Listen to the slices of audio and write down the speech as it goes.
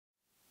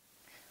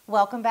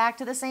Welcome back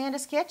to the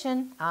Sanders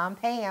Kitchen. I'm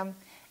Pam,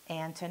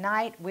 and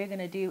tonight we're going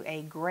to do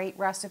a great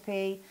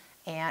recipe,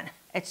 and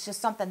it's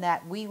just something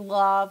that we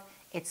love.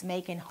 It's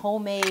making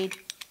homemade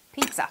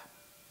pizza.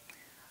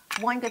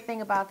 One good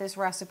thing about this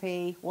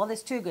recipe, well,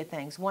 there's two good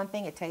things. One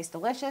thing, it tastes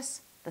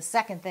delicious. The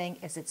second thing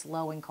is it's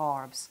low in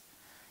carbs.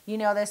 You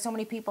know, there's so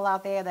many people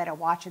out there that are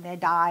watching their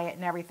diet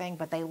and everything,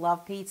 but they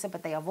love pizza,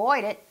 but they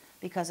avoid it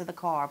because of the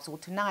carbs. Well,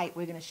 tonight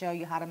we're going to show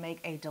you how to make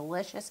a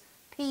delicious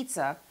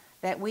pizza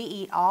that we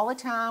eat all the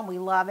time. We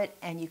love it,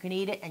 and you can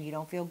eat it and you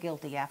don't feel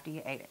guilty after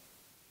you ate it.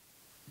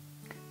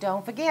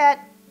 Don't forget,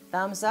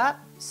 thumbs up,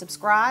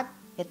 subscribe,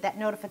 hit that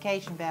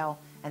notification bell,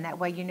 and that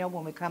way you know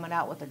when we're coming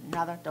out with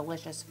another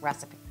delicious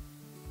recipe.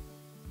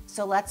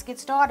 So let's get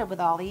started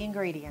with all the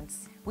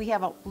ingredients. We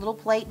have a little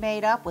plate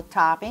made up with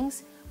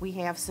toppings. We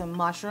have some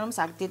mushrooms.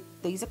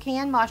 These are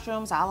canned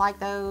mushrooms. I like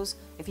those.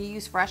 If you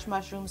use fresh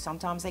mushrooms,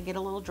 sometimes they get a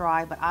little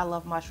dry, but I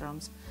love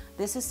mushrooms.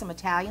 This is some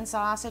Italian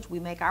sausage. We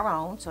make our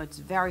own, so it's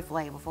very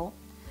flavorful.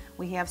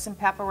 We have some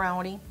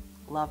pepperoni.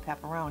 Love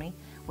pepperoni.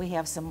 We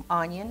have some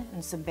onion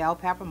and some bell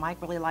pepper.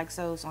 Mike really likes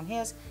those on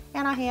his.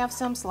 And I have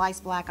some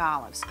sliced black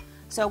olives.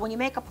 So when you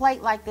make a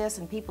plate like this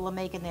and people are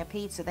making their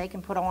pizza, they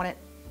can put on it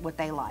what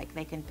they like.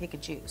 They can pick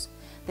and choose.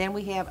 Then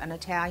we have an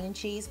Italian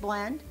cheese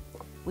blend.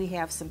 We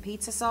have some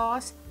pizza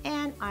sauce,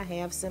 and I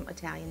have some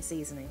Italian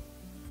seasoning.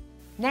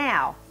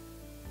 Now,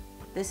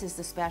 this is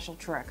the special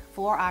trick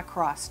for our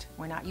crust.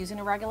 We're not using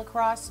a regular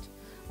crust.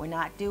 We're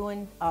not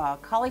doing a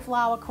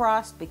cauliflower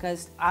crust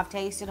because I've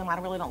tasted them. I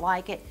really don't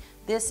like it.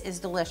 This is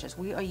delicious.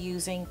 We are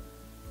using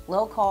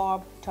low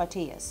carb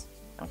tortillas.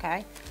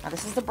 Okay? Now,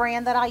 this is the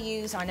brand that I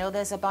use. I know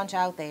there's a bunch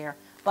out there,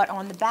 but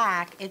on the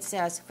back it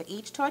says for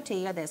each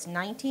tortilla there's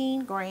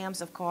 19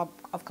 grams of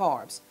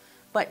carbs,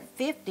 but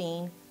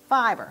 15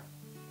 fiber.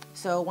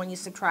 So when you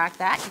subtract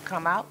that, you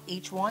come out,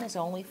 each one is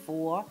only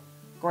 4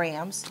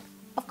 grams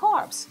of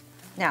carbs.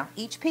 Now,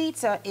 each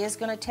pizza is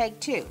going to take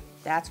 2.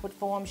 That's what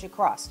forms your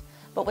crust.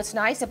 But what's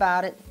nice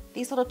about it,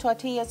 these little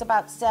tortillas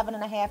about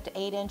 7.5 to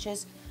 8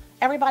 inches.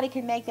 Everybody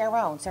can make their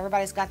own. So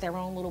everybody's got their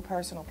own little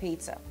personal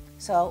pizza.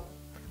 So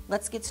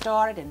let's get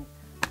started and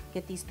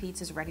get these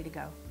pizzas ready to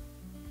go.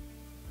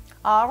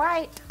 All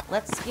right,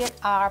 let's get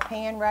our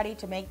pan ready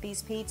to make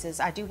these pizzas.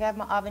 I do have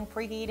my oven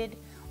preheated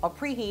or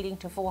preheating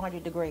to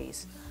 400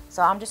 degrees.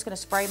 So I'm just going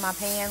to spray my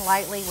pan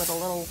lightly with a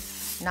little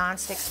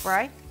non-stick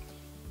spray.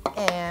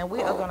 And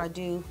we are going to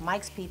do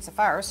Mike's pizza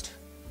first,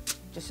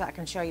 just so I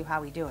can show you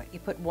how we do it. You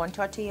put 1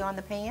 tortilla on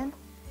the pan,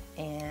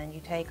 and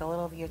you take a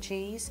little of your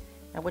cheese.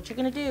 Now what you're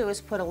going to do is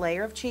put a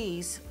layer of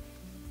cheese,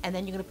 and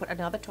then you're going to put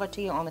another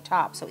tortilla on the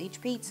top. So each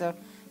pizza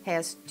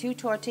has 2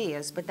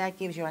 tortillas, but that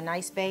gives you a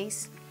nice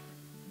base,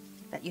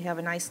 that you have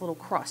a nice little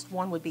crust.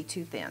 One would be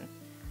too thin.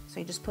 So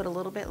you just put a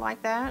little bit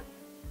like that,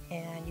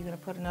 and you're going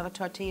to put another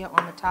tortilla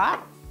on the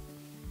top.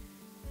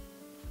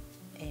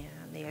 And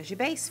there's your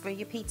base for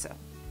your pizza.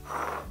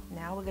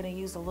 Now we're going to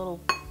use a little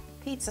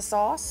pizza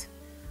sauce.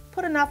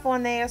 Put enough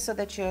on there so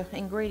that your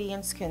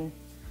ingredients can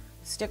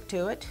stick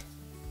to it.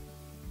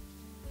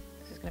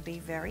 This is going to be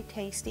very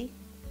tasty.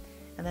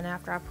 And then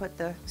after I put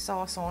the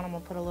sauce on, I'm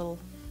going to put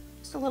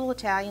just a little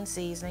Italian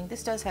seasoning.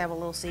 This does have a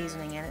little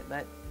seasoning in it,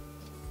 but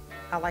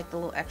I like the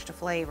little extra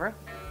flavor.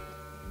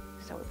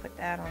 So we put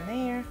that on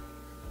there.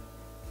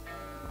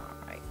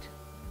 All right.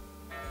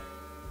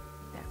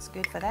 That's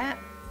good for that.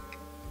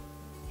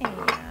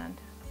 And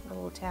a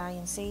little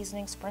Italian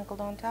seasoning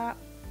sprinkled on top.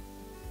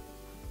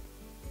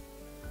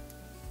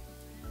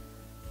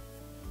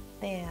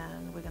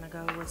 Then we're going to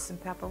go with some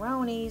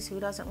pepperonis. Who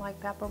doesn't like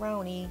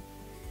pepperoni?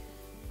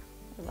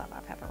 We love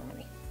our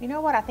pepperoni. You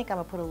know what? I think I'm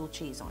going to put a little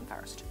cheese on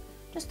first.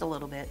 Just a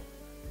little bit.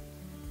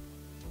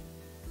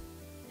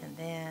 And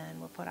then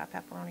we'll put our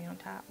pepperoni on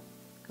top.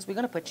 Because we're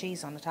going to put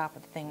cheese on the top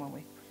of the thing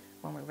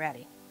when we're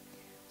ready.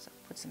 So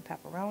put some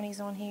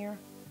pepperonis on here.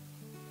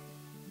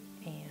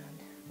 And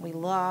we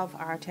love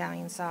our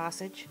Italian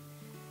sausage.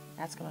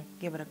 That's going to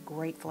give it a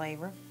great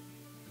flavor.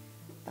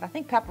 But I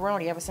think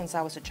pepperoni, ever since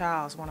I was a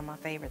child, is one of my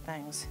favorite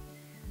things.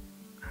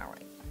 All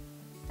right.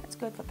 That's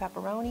good for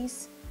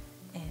pepperonis.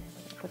 And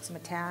we're going to put some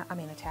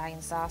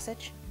Italian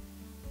sausage.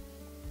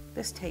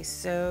 This tastes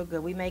so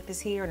good. We make this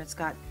here, and it's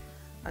got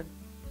a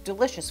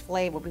delicious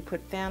flavor. We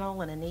put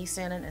fennel and anise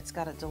in it, and it's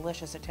got a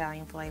delicious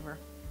Italian flavor.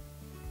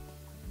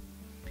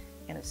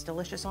 And it's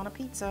delicious on a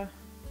pizza.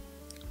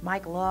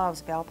 Mike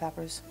loves bell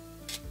peppers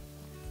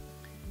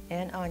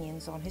and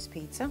onions on his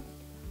pizza.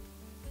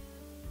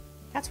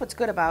 That's what's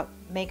good about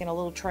making a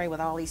little tray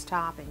with all these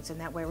toppings, and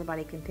that way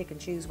everybody can pick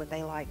and choose what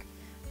they like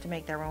to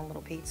make their own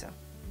little pizza.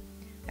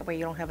 That way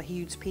you don't have a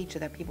huge pizza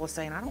that people are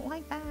saying, I don't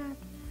like that.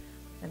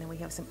 And then we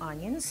have some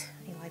onions.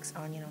 He likes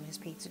onion on his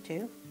pizza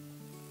too.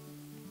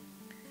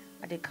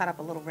 I did cut up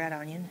a little red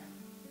onion.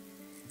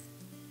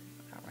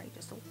 All right,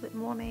 just a little bit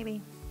more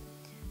maybe.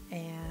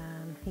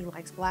 And he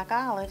likes black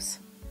olives,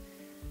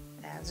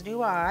 as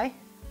do I.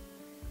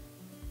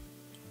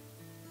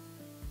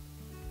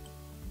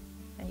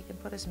 And you can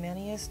put as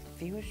many as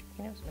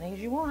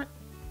you want.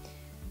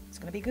 It's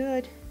going to be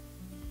good.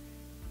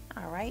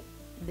 All right,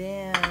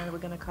 Then we're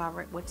going to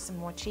cover it with some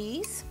more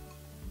cheese.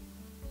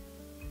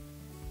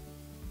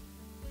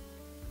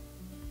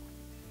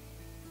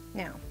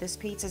 Now, this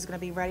pizza is going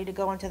to be ready to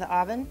go into the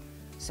oven.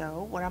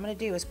 So what I'm going to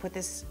do is put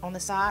this on the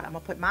side. I'm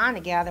going to put mine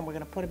together and we're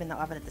going to put them in the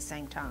oven at the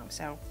same time.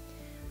 So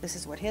this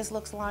is what his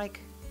looks like.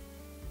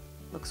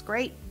 Looks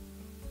great.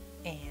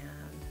 And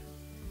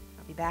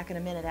I'll be back in a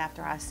minute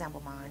after I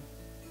assemble mine.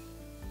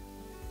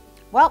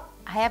 Well,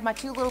 I have my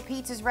two little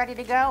pizzas ready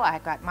to go.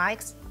 I've got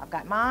Mike's, I've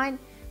got mine.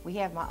 We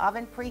have my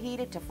oven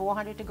preheated to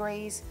 400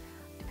 degrees.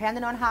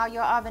 Depending on how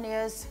your oven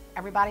is,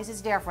 everybody's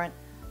is different,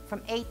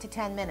 from 8 to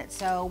 10 minutes.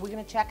 So we're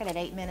going to check it at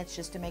 8 minutes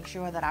just to make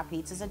sure that our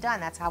pizzas are done.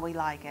 That's how we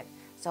like it.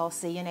 So I'll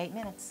see you in 8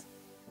 minutes.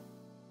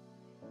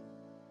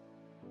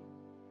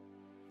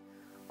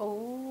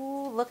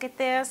 Oh, look at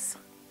this.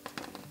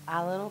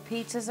 Our little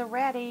pizzas are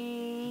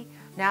ready.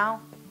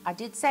 Now, I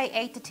did say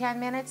 8 to 10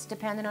 minutes,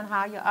 depending on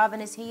how your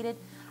oven is heated.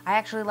 I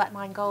actually let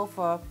mine go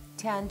for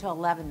 10 to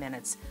 11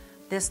 minutes.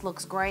 This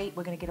looks great.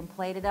 We're going to get them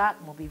plated up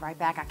and we'll be right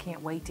back. I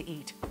can't wait to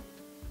eat.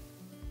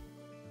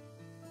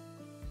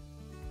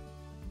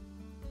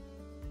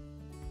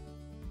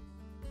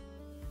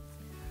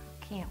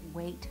 Can't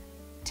wait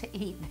to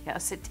eat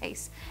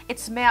this. It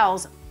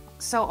smells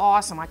so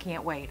awesome. I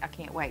can't wait. I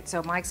can't wait.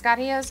 So Mike's got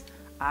his,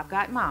 I've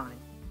got mine.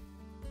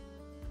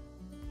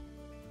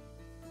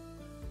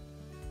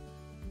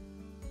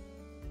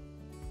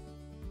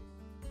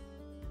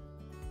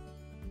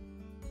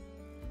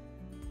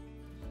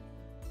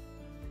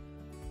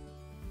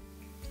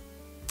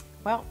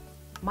 Well,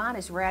 mine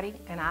is ready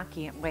and I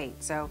can't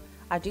wait. So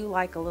I do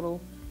like a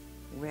little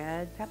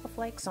red pepper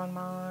flakes on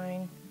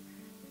mine.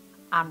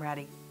 I'm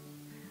ready.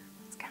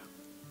 Let's go.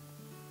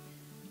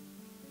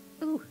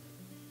 Ooh,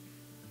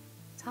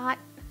 it's hot,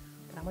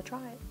 but I'm gonna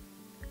try it.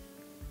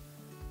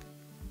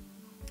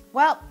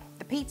 Well,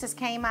 the pizzas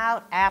came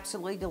out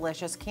absolutely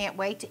delicious. Can't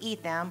wait to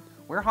eat them.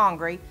 We're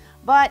hungry.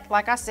 But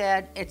like I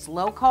said, it's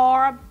low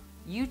carb.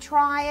 You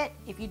try it.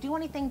 If you do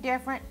anything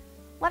different,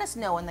 let us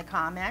know in the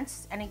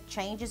comments. Any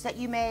changes that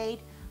you made,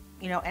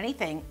 you know,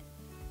 anything.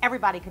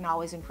 Everybody can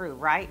always improve,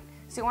 right?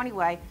 So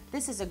anyway,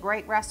 this is a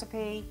great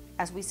recipe.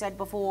 As we said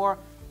before,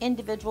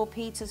 individual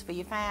pizzas for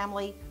your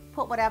family.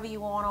 Put whatever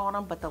you want on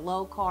them, but the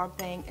low carb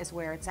thing is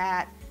where it's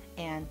at.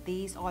 And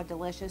these are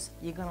delicious.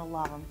 You're gonna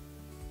love them.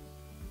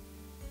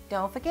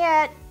 Don't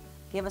forget,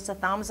 give us a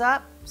thumbs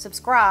up,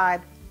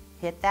 subscribe,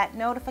 hit that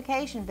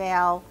notification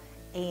bell,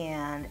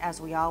 and as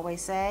we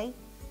always say,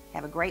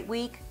 have a great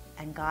week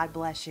and God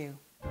bless you.